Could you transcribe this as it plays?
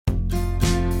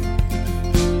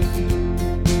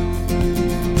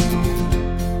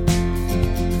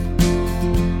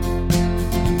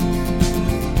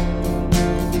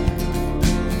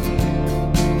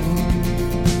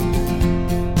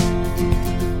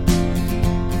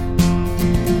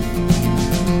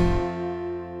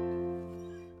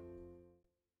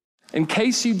In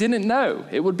case you didn't know,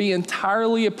 it would be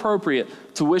entirely appropriate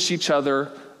to wish each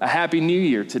other a Happy New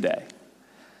Year today.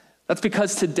 That's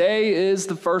because today is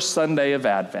the first Sunday of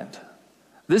Advent.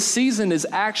 This season is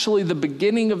actually the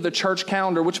beginning of the church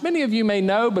calendar, which many of you may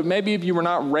know, but maybe if you were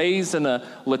not raised in a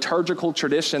liturgical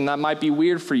tradition, that might be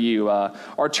weird for you.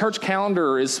 Our church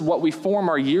calendar is what we form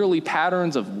our yearly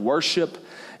patterns of worship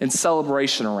and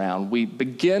celebration around. We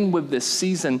begin with this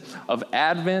season of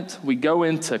Advent. We go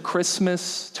into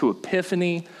Christmas, to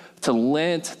Epiphany, to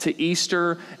Lent, to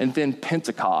Easter, and then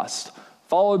Pentecost,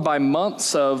 followed by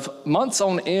months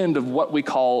on end of what we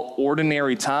call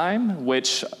ordinary time,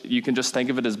 which you can just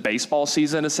think of it as baseball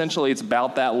season, essentially. It's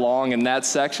about that long in that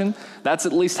section. That's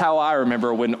at least how I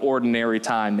remember when ordinary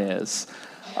time is.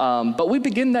 But we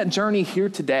begin that journey here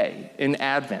today in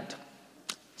Advent.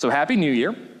 So Happy New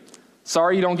Year.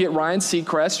 Sorry you don't get Ryan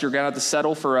Seacrest. You're going to have to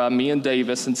settle for me and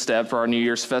Davis instead for our New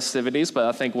Year's festivities, but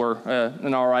I think we're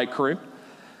an all right crew.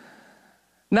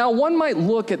 Now, one might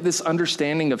look at this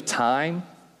understanding of time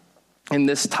in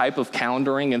this type of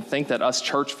calendaring and think that us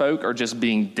church folk are just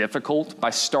being difficult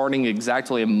by starting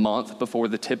exactly a month before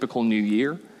the typical new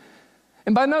year.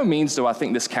 And by no means do I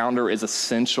think this calendar is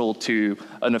essential to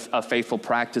a faithful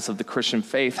practice of the Christian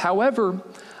faith. However,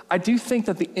 I do think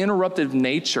that the interruptive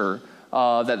nature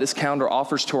that this calendar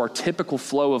offers to our typical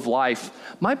flow of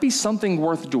life might be something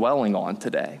worth dwelling on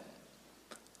today.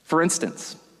 For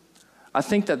instance, I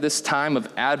think that this time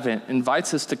of Advent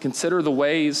invites us to consider the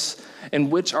ways in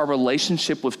which our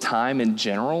relationship with time in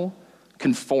general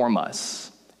can form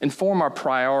us, inform our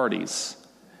priorities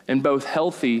in both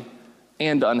healthy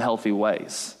and unhealthy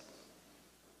ways.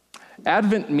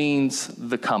 Advent means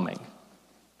the coming.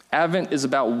 Advent is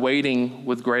about waiting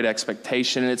with great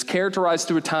expectation, and it's characterized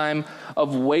through a time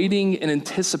of waiting in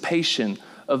anticipation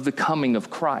of the coming of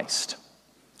Christ.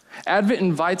 Advent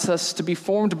invites us to be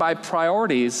formed by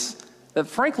priorities that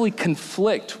frankly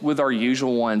conflict with our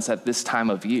usual ones at this time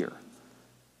of year.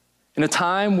 In a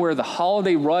time where the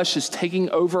holiday rush is taking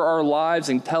over our lives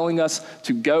and telling us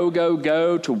to go,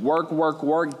 to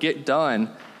work, get done,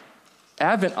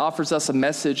 Advent offers us a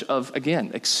message of,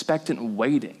 again, expectant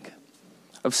waiting,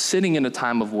 of sitting in a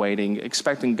time of waiting,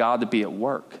 expecting God to be at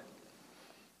work.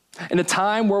 In a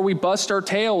time where we bust our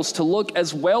tails to look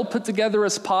as well put together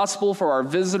as possible for our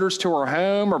visitors to our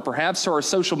home or perhaps to our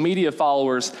social media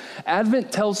followers,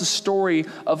 Advent tells a story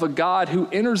of a God who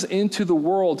enters into the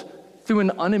world through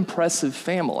an unimpressive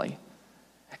family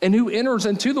and who enters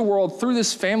into the world through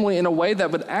this family in a way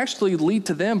that would actually lead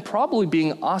to them probably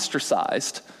being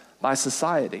ostracized by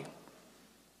society.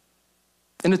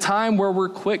 In a time where we're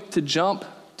quick to jump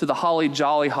to the holly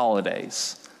jolly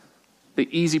holidays, the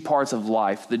easy parts of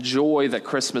life, the joy that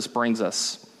Christmas brings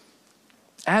us,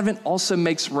 Advent also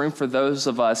makes room for those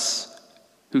of us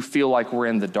who feel like we're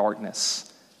in the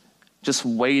darkness, just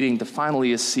waiting to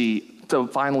finally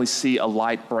see a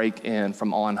light break in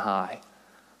from on high.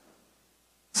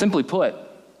 Simply put,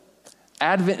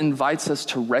 Advent invites us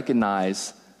to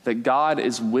recognize that God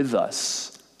is with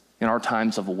us in our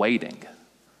times of waiting.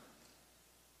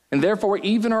 And therefore,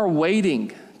 even our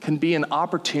waiting can be an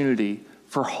opportunity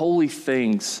for holy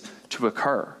things to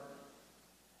occur.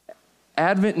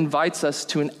 Advent invites us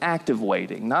to an active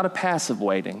waiting, not a passive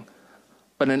waiting,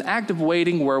 but an active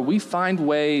waiting where we find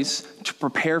ways to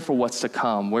prepare for what's to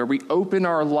come, where we open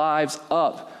our lives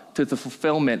up to the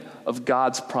fulfillment of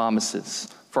God's promises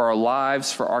for our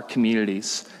lives, for our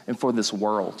communities, and for this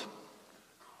world.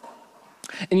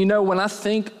 And you know, when I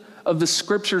think of the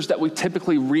scriptures that we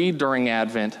typically read during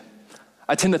Advent,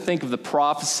 I tend to think of the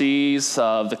prophecies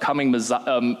of the coming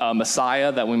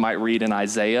Messiah that we might read in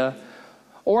Isaiah.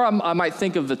 Or I might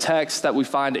think of the texts that we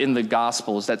find in the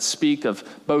Gospels that speak of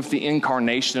both the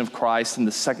incarnation of Christ and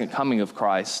the second coming of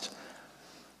Christ.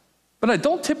 But I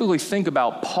don't typically think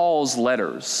about Paul's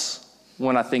letters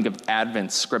when I think of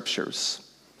Advent scriptures.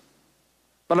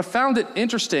 But I found it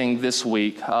interesting this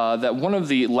week that one of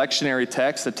the lectionary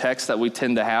texts, the texts that we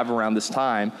tend to have around this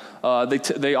time, they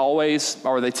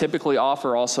typically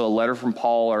offer also a letter from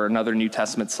Paul or another New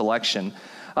Testament selection.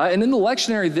 And in the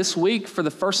lectionary this week for the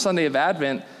first Sunday of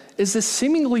Advent is this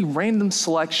seemingly random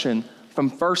selection from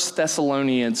 1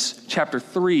 Thessalonians chapter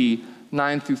 3,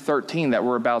 9 through 13 that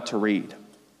we're about to read.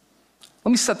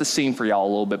 Let me set the scene for y'all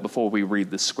a little bit before we read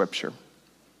this scripture.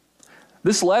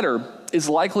 This letter is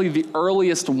likely the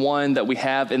earliest one that we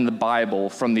have in the Bible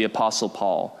from the Apostle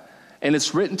Paul. And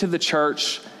it's written to the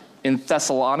church in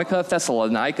Thessalonica.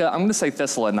 I'm going to say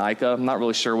Thessalonica. I'm not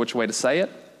really sure which way to say it.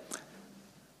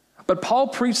 But Paul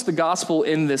preached the gospel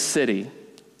in this city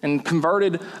and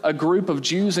converted a group of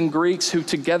Jews and Greeks who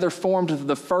together formed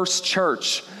the first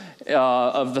church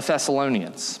of the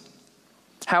Thessalonians.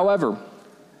 However,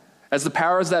 as the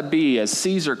powers that be, as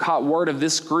Caesar caught word of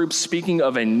this group speaking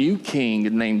of a new king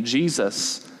named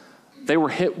Jesus, they were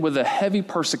hit with a heavy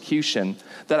persecution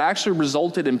that actually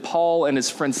resulted in Paul and his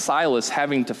friend Silas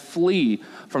having to flee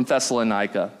from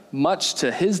Thessalonica, much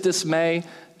to his dismay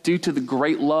due to the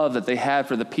great love that they had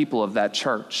for the people of that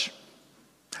church.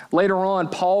 Later on,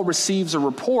 Paul receives a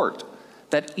report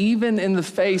that even in the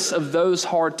face of those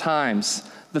hard times,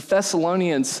 the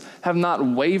Thessalonians have not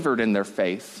wavered in their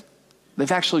faith.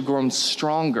 They've actually grown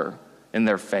stronger in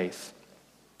their faith.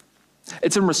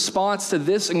 It's in response to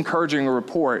this encouraging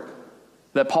report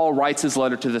that Paul writes his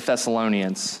letter to the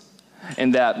Thessalonians,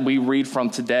 and that we read from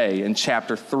today in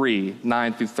chapter 3,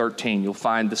 9 through 13. You'll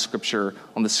find the scripture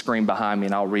on the screen behind me,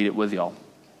 and I'll read it with y'all.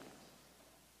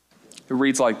 It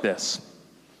reads like this.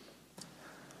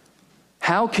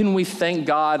 How can we thank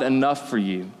God enough for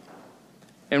you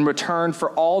in return for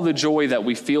all the joy that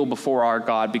we feel before our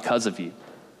God because of you?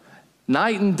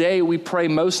 Night and day we pray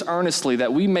most earnestly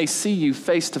that we may see you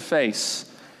face to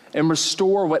face and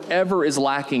restore whatever is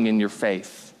lacking in your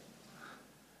faith.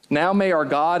 Now may our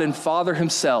God and Father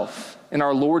himself and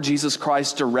our Lord Jesus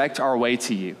Christ direct our way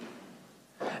to you.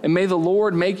 And may the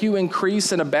Lord make you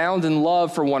increase and abound in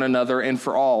love for one another and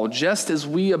for all, just as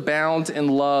we abound in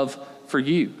love for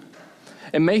you.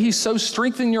 And may he so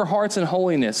strengthen your hearts in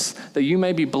holiness that you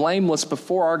may be blameless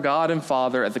before our God and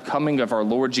Father at the coming of our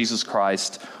Lord Jesus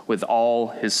Christ with all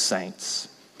his saints.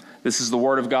 This is the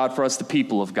word of God for us, the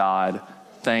people of God.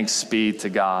 Thanks be to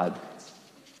God.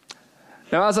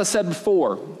 Now, as I said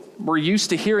before, we're used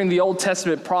to hearing the Old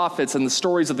Testament prophets and the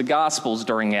stories of the Gospels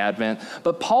during Advent,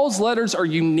 but Paul's letters are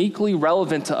uniquely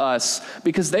relevant to us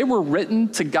because they were written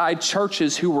to guide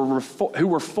churches who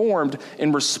were formed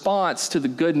in response to the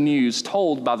good news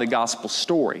told by the gospel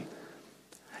story.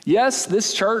 Yes,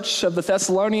 this church of the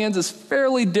Thessalonians is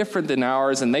fairly different than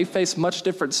ours, and they face much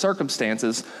different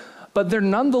circumstances, but they're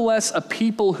nonetheless a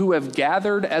people who have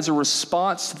gathered as a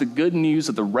response to the good news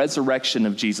of the resurrection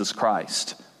of Jesus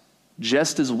Christ,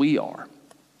 just as we are.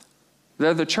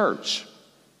 They're the church,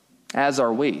 as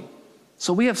are we.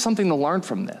 So we have something to learn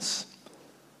from this.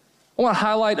 I want to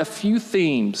highlight a few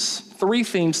themes, 3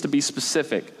 themes to be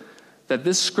specific, that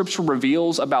this scripture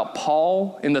reveals about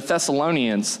Paul and the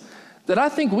Thessalonians that I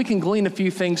think we can glean a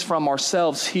few things from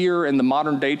ourselves here in the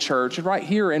modern day church and right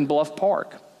here in Bluff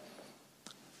Park.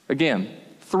 Again,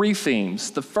 3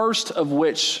 themes, the first of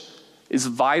which is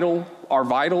vital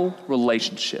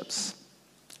relationships.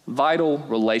 Vital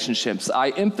relationships.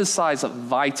 I emphasize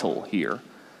vital here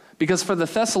because for the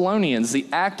Thessalonians, the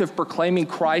act of proclaiming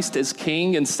Christ as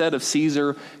king instead of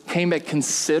Caesar came at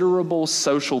considerable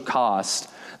social cost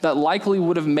that likely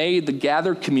would have made the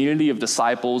gathered community of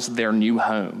disciples their new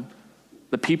home,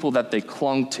 the people that they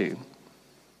clung to.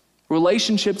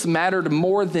 Relationships mattered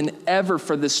more than ever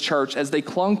for this church as they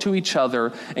clung to each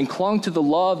other and clung to the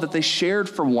love that they shared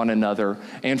for one another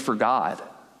and for God.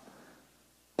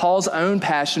 Paul's own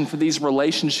passion for these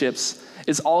relationships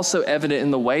is also evident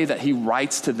in the way that he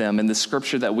writes to them in the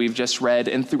scripture that we've just read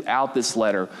and throughout this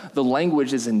letter. The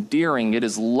language is endearing, it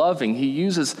is loving. He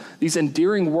uses these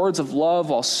endearing words of love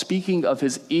while speaking of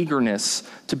his eagerness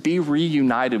to be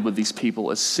reunited with these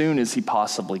people as soon as he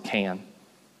possibly can.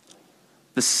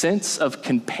 The sense of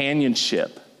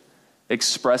companionship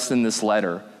expressed in this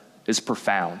letter is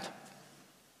profound.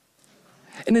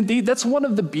 And indeed, that's one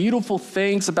of the beautiful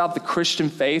things about the Christian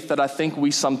faith that I think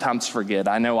we sometimes forget.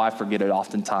 I know I forget it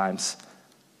oftentimes.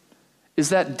 Is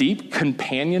that deep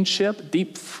companionship,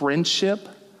 deep friendship,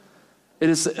 it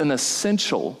is an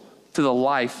essential to the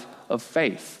life of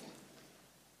faith.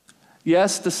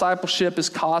 Yes, discipleship is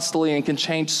costly and can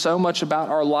change so much about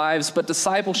our lives, but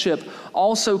discipleship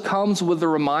also comes with the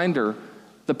reminder,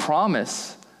 the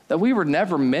promise, that we were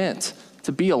never meant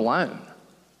to be alone.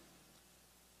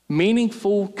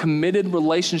 Meaningful, committed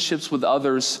relationships with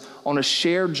others on a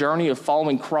shared journey of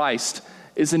following Christ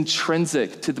is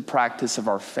intrinsic to the practice of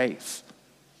our faith.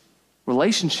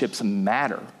 Relationships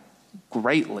matter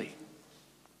greatly.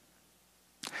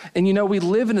 And we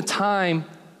live in a time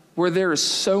where there is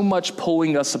so much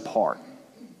pulling us apart,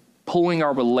 pulling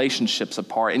our relationships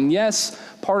apart. And yes,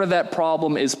 part of that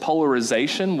problem is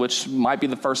polarization, which might be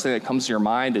the first thing that comes to your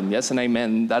mind. And yes and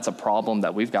amen, that's a problem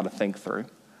that we've got to think through.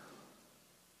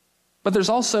 But there's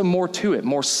also more to it,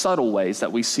 more subtle ways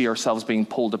that we see ourselves being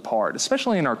pulled apart,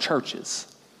 especially in our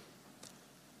churches.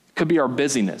 It could be our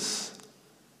busyness.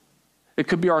 It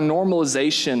could be our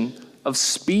normalization of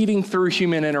speeding through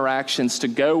human interactions to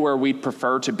go where we'd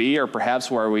prefer to be or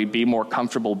perhaps where we'd be more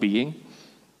comfortable being.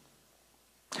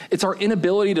 It's our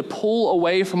inability to pull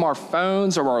away from our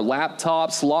phones or our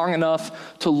laptops long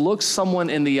enough to look someone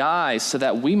in the eyes so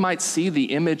that we might see the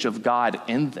image of God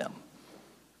in them,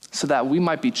 so that we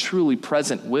might be truly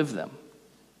present with them.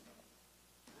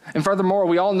 And furthermore,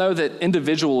 we all know that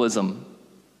individualism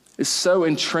is so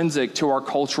intrinsic to our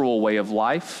cultural way of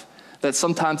life that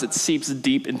sometimes it seeps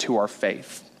deep into our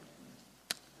faith.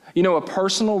 You know, a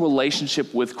personal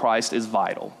relationship with Christ is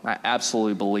vital. I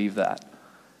absolutely believe that.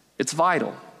 It's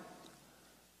vital.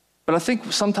 But I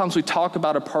think sometimes we talk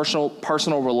about a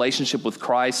personal relationship with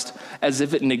Christ as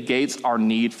if it negates our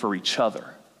need for each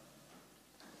other.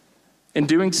 In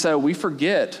doing so, we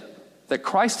forget that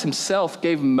Christ himself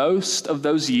gave most of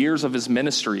those years of his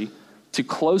ministry to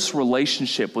close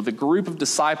relationship with a group of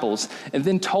disciples, and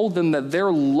then told them that their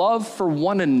love for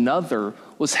one another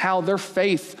was how their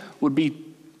faith would be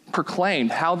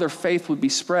proclaimed, how their faith would be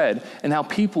spread, and how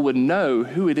people would know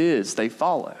who it is they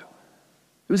follow.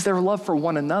 It was their love for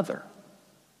one another.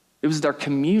 It was their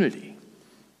community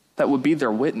that would be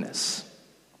their witness.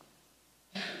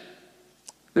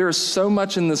 There is so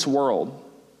much in this world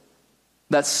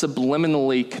that's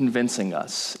subliminally convincing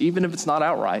us, even if it's not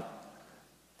outright,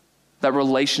 that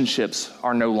relationships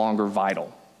are no longer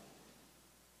vital.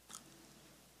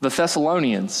 The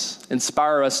Thessalonians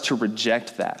inspire us to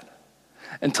reject that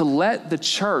and to let the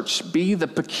church be the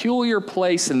peculiar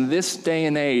place in this day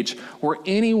and age where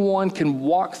anyone can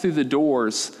walk through the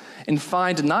doors and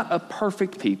find not a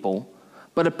perfect people,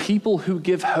 but a people who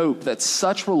give hope that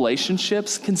such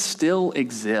relationships can still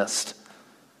exist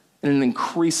in an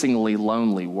increasingly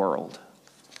lonely world.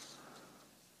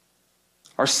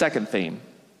 Our second theme.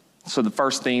 So the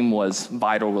first theme was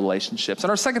vital relationships. And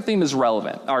our second theme is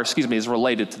is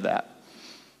related to that.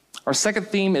 Our second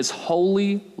theme is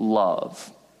holy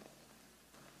love.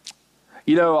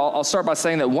 You know, I'll start by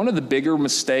saying that one of the bigger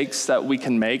mistakes that we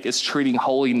can make is treating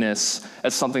holiness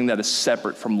as something that is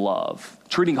separate from love.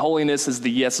 Treating holiness as the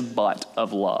yes, but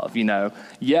of love, you know.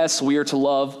 Yes, we are to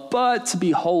love, but to be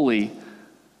holy.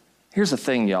 Here's the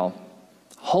thing, y'all.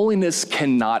 Holiness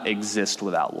cannot exist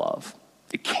without love.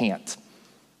 It can't.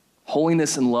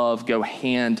 Holiness and love go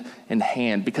hand in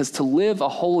hand, because to live a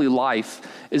holy life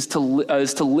is to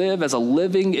live as a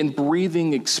living and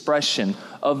breathing expression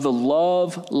of the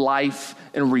love, life,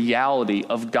 and reality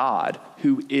of God,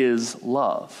 who is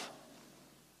love.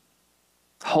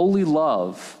 Holy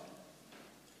love,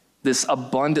 this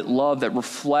abundant love that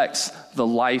reflects the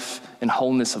life and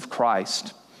wholeness of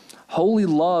Christ. Holy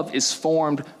love is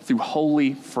formed through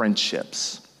holy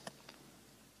friendships.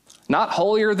 Not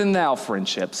holier than thou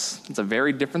friendships. It's a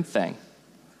very different thing.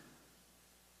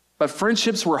 But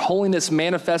friendships where holiness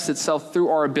manifests itself through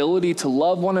our ability to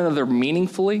love one another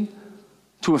meaningfully,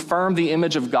 to affirm the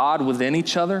image of God within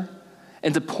each other,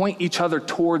 and to point each other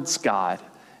towards God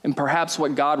and perhaps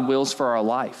what God wills for our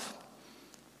life.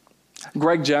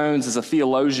 Greg Jones is a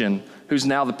theologian who's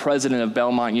now the president of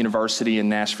Belmont University in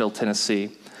Nashville,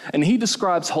 Tennessee, and he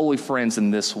describes holy friends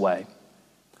in this way.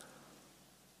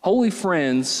 Holy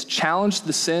friends challenge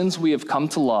the sins we have come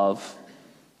to love,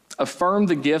 affirm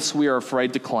the gifts we are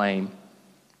afraid to claim,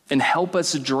 and help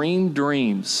us dream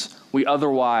dreams we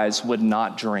otherwise would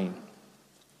not dream.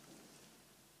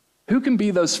 Who can be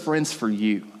those friends for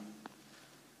you?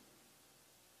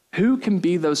 Who can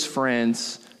be those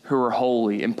friends who are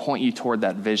holy and point you toward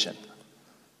that vision?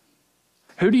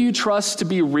 Who do you trust to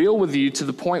be real with you to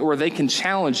the point where they can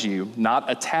challenge you,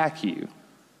 not attack you,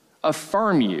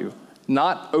 affirm you,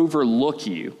 not overlook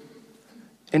you,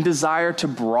 and desire to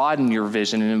broaden your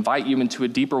vision and invite you into a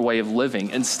deeper way of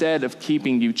living instead of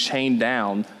keeping you chained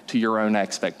down to your own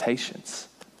expectations?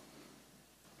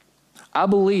 I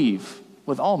believe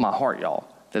with all my heart, y'all,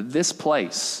 that this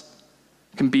place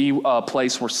can be a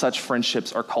place where such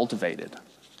friendships are cultivated.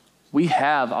 We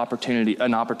have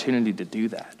an opportunity to do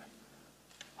that.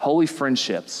 Holy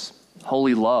friendships,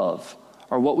 holy love,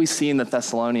 are what we see in the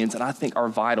Thessalonians, and I think are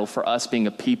vital for us being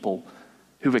a people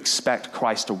who expect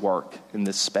Christ to work in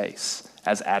this space,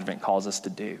 as Advent calls us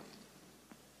to do.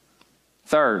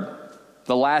 Third,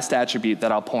 the last attribute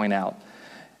that I'll point out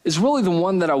is really the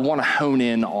one that I want to hone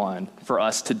in on for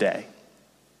us today.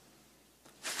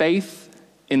 Faith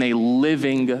in a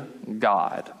living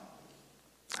God.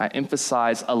 I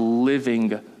emphasize a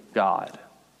living God.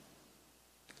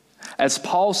 As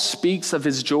Paul speaks of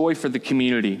his joy for the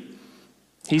community,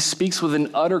 he speaks with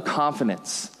an utter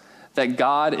confidence that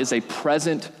God is a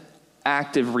present,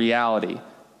 active reality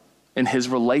in his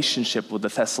relationship with the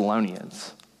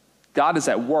Thessalonians. God is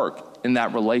at work in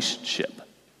that relationship.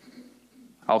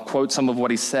 I'll quote some of what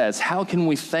he says. How can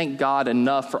we thank God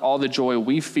enough for all the joy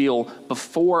we feel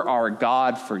before our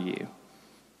God for you?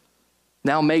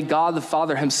 Now may God the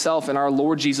Father himself and our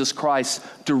Lord Jesus Christ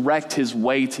direct his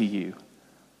way to you.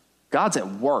 God's at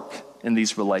work in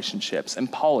these relationships,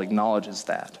 and Paul acknowledges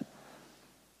that.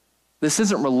 This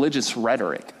isn't religious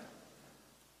rhetoric.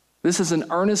 This is an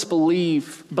earnest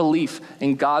belief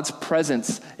in God's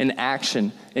presence and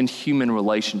action in human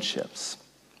relationships.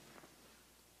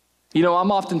 You know, I'm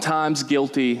oftentimes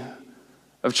guilty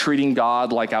of treating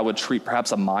God like I would treat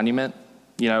perhaps a monument,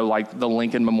 you know, like the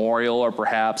Lincoln Memorial or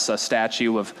perhaps a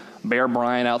statue of Bear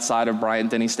Bryant outside of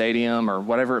Bryant-Denny Stadium or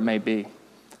whatever it may be.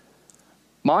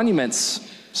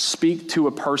 Monuments speak to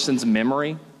a person's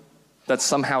memory that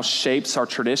somehow shapes our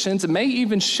traditions. It may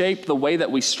even shape the way that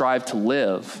we strive to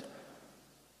live,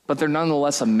 but they're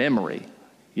nonetheless a memory,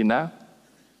 you know?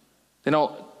 They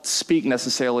don't speak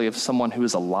necessarily of someone who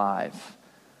is alive.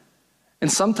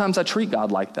 And sometimes I treat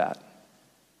God like that,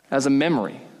 as a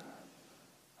memory.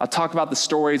 I talk about the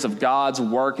stories of God's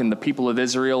work in the people of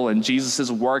Israel and Jesus'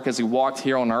 work as he walked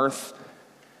here on earth,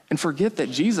 and forget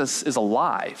that Jesus is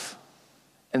alive.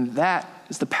 And that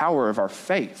is the power of our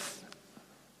faith.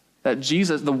 That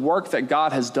Jesus, the work that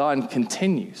God has done,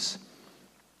 continues.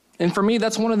 And for me,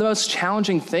 that's one of the most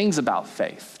challenging things about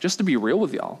faith, just to be real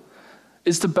with y'all,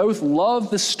 is to both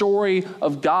love the story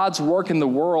of God's work in the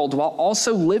world while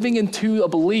also living into a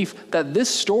belief that this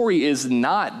story is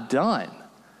not done,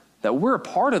 that we're a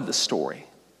part of the story.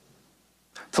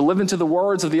 To live into the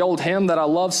words of the old hymn that I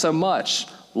love so much,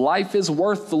 life is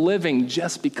worth the living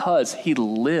just because he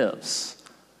lives.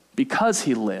 Because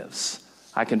he lives,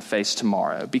 I can face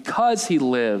tomorrow. Because he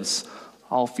lives,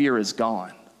 all fear is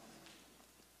gone.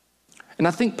 And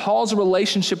I think Paul's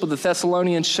relationship with the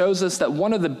Thessalonians shows us that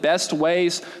one of the best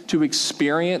ways to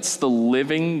experience the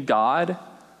living God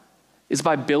is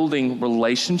by building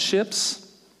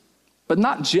relationships, but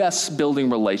not just building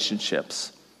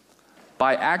relationships,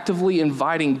 by actively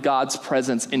inviting God's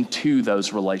presence into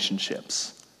those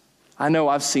relationships. I know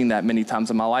I've seen that many times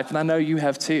in my life, and I know you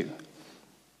have too.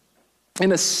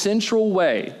 And a central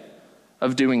way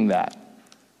of doing that,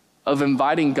 of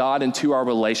inviting God into our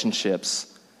relationships,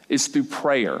 is through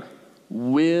prayer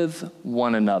with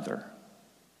one another.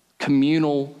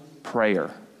 Communal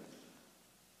prayer.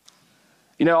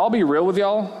 You know, I'll be real with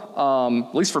y'all.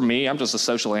 At least for me, I'm just a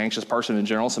socially anxious person in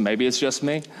general, so maybe it's just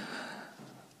me.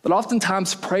 But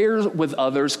oftentimes, prayer with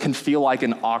others can feel like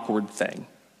an awkward thing.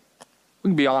 We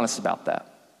can be honest about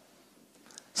that.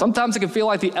 Sometimes it can feel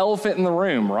like the elephant in the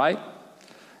room, right?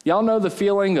 Y'all know the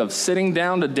feeling of sitting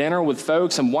down to dinner with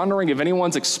folks and wondering if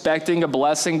anyone's expecting a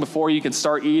blessing before you can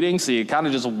start eating, so you kind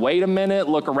of just wait a minute,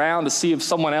 look around to see if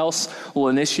someone else will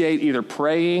initiate either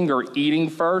praying or eating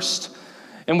first.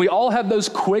 And we all have those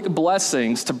quick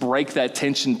blessings to break that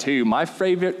tension too. My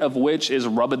favorite of which is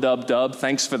rub-a-dub-dub,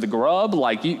 thanks for the grub.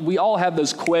 We all have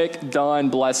those quick, done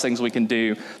blessings we can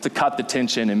do to cut the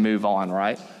tension and move on,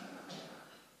 right?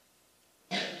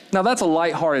 Now that's a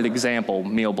lighthearted example,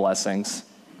 meal blessings.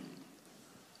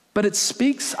 But it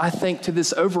speaks, I think, to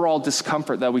this overall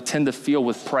discomfort that we tend to feel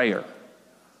with prayer.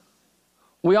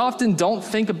 We often don't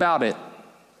think about it.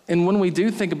 And when we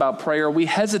do think about prayer, we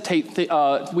hesitate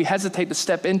to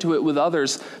step into it with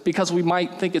others because we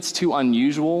might think it's too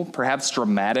unusual, perhaps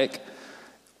dramatic,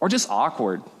 or just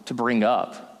awkward to bring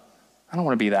up. I don't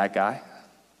want to be that guy.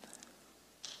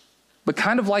 But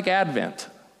kind of like Advent,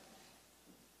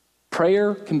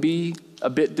 prayer can be a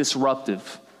bit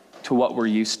disruptive to what we're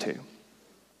used to.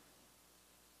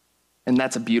 And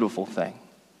that's a beautiful thing.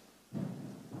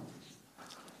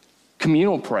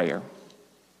 Communal prayer,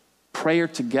 prayer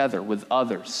together with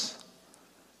others,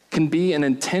 can be an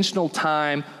intentional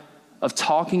time of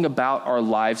talking about our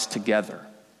lives together.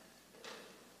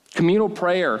 Communal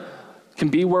prayer can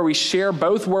be where we share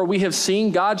both where we have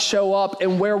seen God show up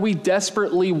and where we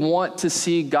desperately want to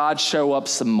see God show up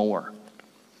some more.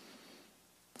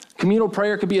 Communal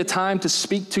prayer could be a time to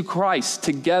speak to Christ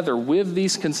together with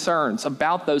these concerns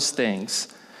about those things,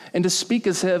 and to speak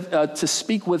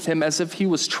with him as if he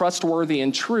was trustworthy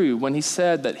and true when he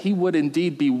said that he would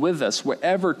indeed be with us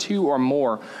wherever two or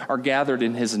more are gathered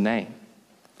in his name.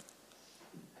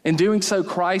 In doing so,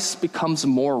 Christ becomes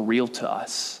more real to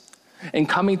us. And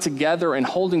coming together and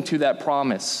holding to that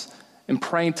promise and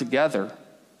praying together,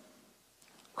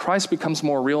 Christ becomes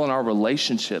more real in our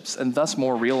relationships and thus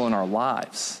more real in our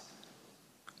lives.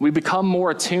 We become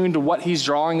more attuned to what he's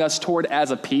drawing us toward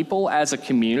as a people, as a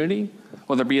community,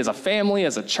 whether it be as a family,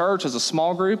 as a church, as a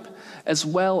small group, as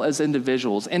well as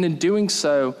individuals. And in doing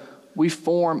so, we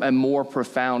form a more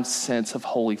profound sense of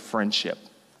holy friendship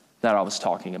that I was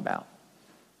talking about.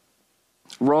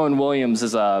 Rowan Williams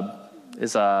is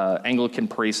a Anglican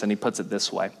priest, and he puts it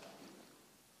this way: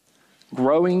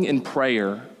 growing in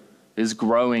prayer is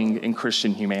growing in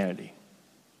Christian humanity.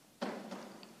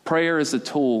 Prayer is a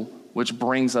tool which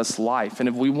brings us life. And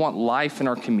if we want life in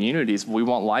our communities, if we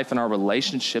want life in our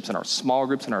relationships, in our small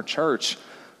groups, in our church,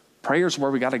 prayer is where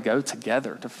we got to go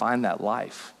together to find that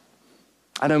life.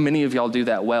 I know many of y'all do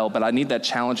that well, but I need that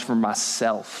challenge for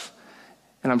myself.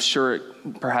 And I'm sure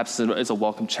perhaps it is a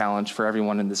welcome challenge for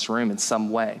everyone in this room in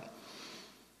some way.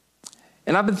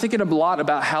 And I've been thinking a lot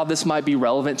about how this might be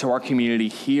relevant to our community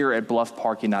here at Bluff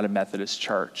Park United Methodist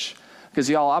Church. Because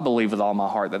y'all, I believe with all my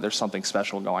heart that there's something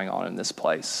special going on in this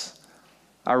place.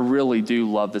 I really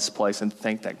do love this place and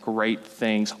think that great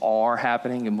things are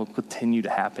happening and will continue to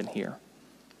happen here.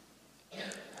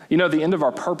 You know, the end of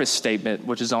our purpose statement,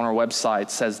 which is on our website,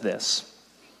 says this: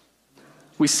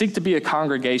 we seek to be a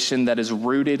congregation that is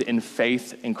rooted in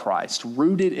faith in Christ,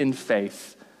 rooted in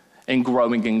faith and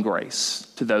growing in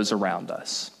grace to those around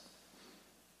us.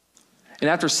 And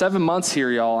after 7 months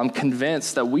here, y'all, I'm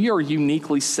convinced that we are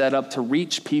uniquely set up to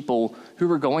reach people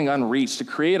who are going unreached, to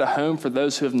create a home for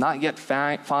those who have not yet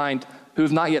found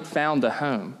a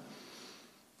home.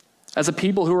 As a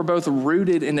people who are both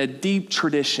rooted in a deep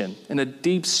tradition, in a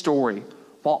deep story,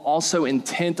 while also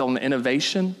intent on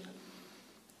innovation,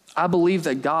 I believe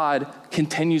that God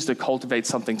continues to cultivate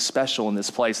something special in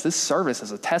this place. This service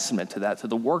is a testament to that, to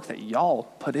the work that y'all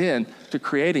put in to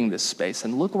creating this space.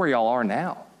 And look where y'all are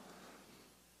now.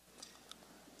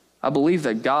 I believe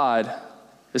that God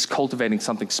is cultivating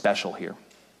something special here.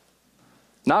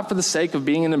 Not for the sake of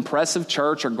being an impressive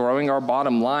church or growing our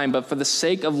bottom line, but for the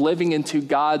sake of living into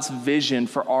God's vision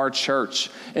for our church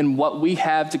and what we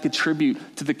have to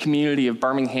contribute to the community of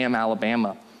Birmingham,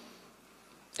 Alabama.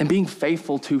 And being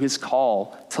faithful to his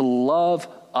call to love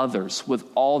others with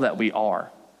all that we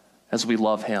are as we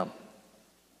love him.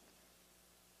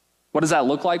 What does that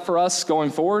look like for us going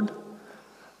forward?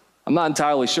 I'm not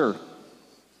entirely sure.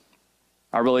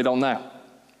 I really don't know.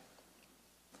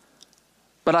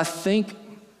 But I think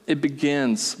it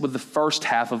begins with the first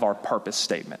half of our purpose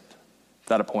statement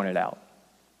that I pointed out.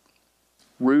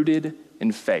 Rooted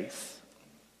in faith.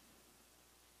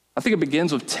 I think it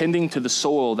begins with tending to the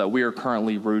soil that we are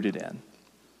currently rooted in.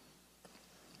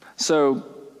 So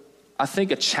I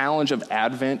think a challenge of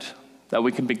Advent that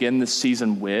we can begin this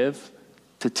season with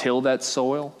to till that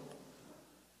soil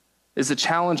is to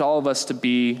challenge all of us to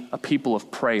be a people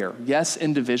of prayer. Yes,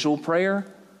 individual prayer,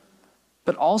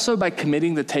 but also by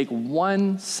committing to take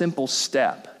one simple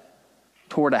step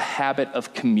toward a habit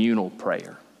of communal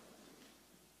prayer.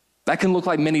 That can look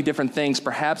like many different things.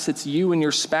 Perhaps it's you and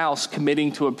your spouse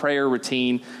committing to a prayer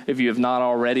routine if you have not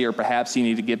already, or perhaps you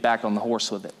need to get back on the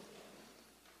horse with it.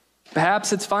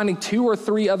 Perhaps it's finding 2 or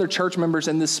 3 other church members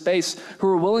in this space who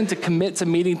are willing to commit to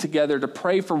meeting together to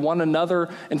pray for one another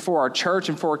and for our church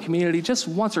and for our community just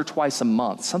once or twice a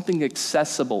month, something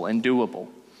accessible and doable.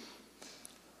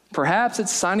 Perhaps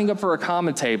it's signing up for a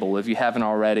common table if you haven't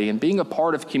already and being a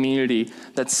part of community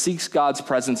that seeks God's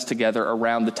presence together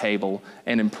around the table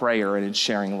and in prayer and in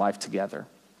sharing life together.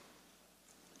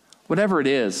 Whatever it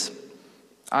is,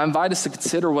 I invite us to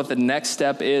consider what the next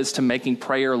step is to making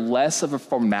prayer less of a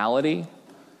formality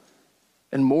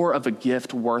and more of a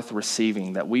gift worth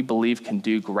receiving that we believe can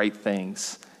do great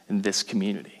things in this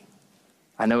community.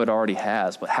 I know it already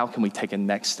has, but how can we take a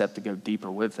next step to go deeper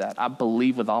with that? I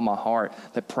believe with all my heart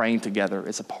that praying together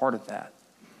is a part of that.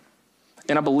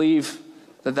 And I believe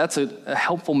that that's a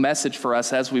helpful message for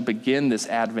us as we begin this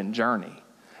Advent journey.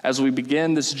 As we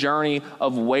begin this journey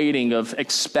of waiting, of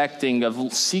expecting,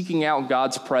 of seeking out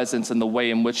God's presence in the way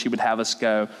in which he would have us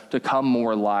go to come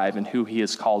more alive in who he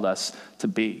has called us to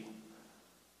be.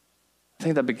 I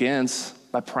think that begins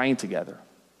by praying together,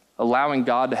 allowing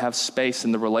God to have space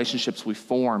in the relationships we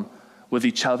form with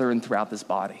each other and throughout this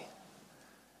body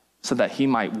so that he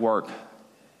might work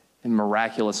in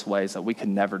miraculous ways that we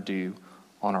can never do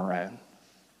on our own.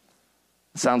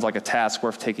 It sounds like a task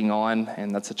worth taking on,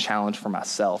 and that's a challenge for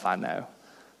myself, I know.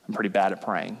 I'm pretty bad at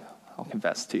praying, I'll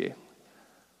confess to you.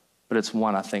 But it's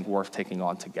one I think worth taking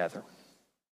on together.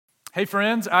 Hey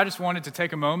friends, I just wanted to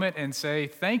take a moment and say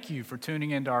thank you for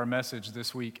tuning into our message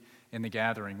this week in the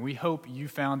gathering. We hope you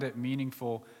found it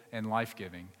meaningful and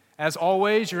life-giving. As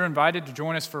always, you're invited to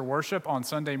join us for worship on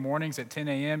Sunday mornings at 10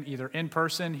 a.m., either in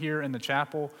person here in the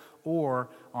chapel or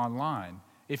online.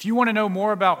 If you want to know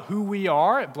more about who we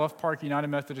are at Bluff Park United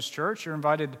Methodist Church, you're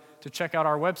invited to check out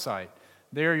our website.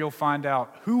 There you'll find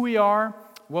out who we are,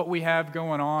 what we have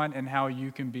going on, and how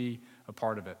you can be a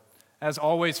part of it. As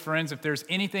always, friends, if there's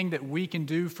anything that we can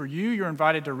do for you, you're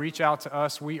invited to reach out to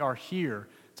us. We are here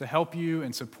to help you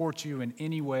and support you in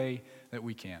any way that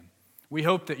we can. We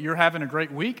hope that you're having a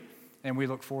great week, and we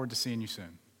look forward to seeing you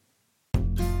soon.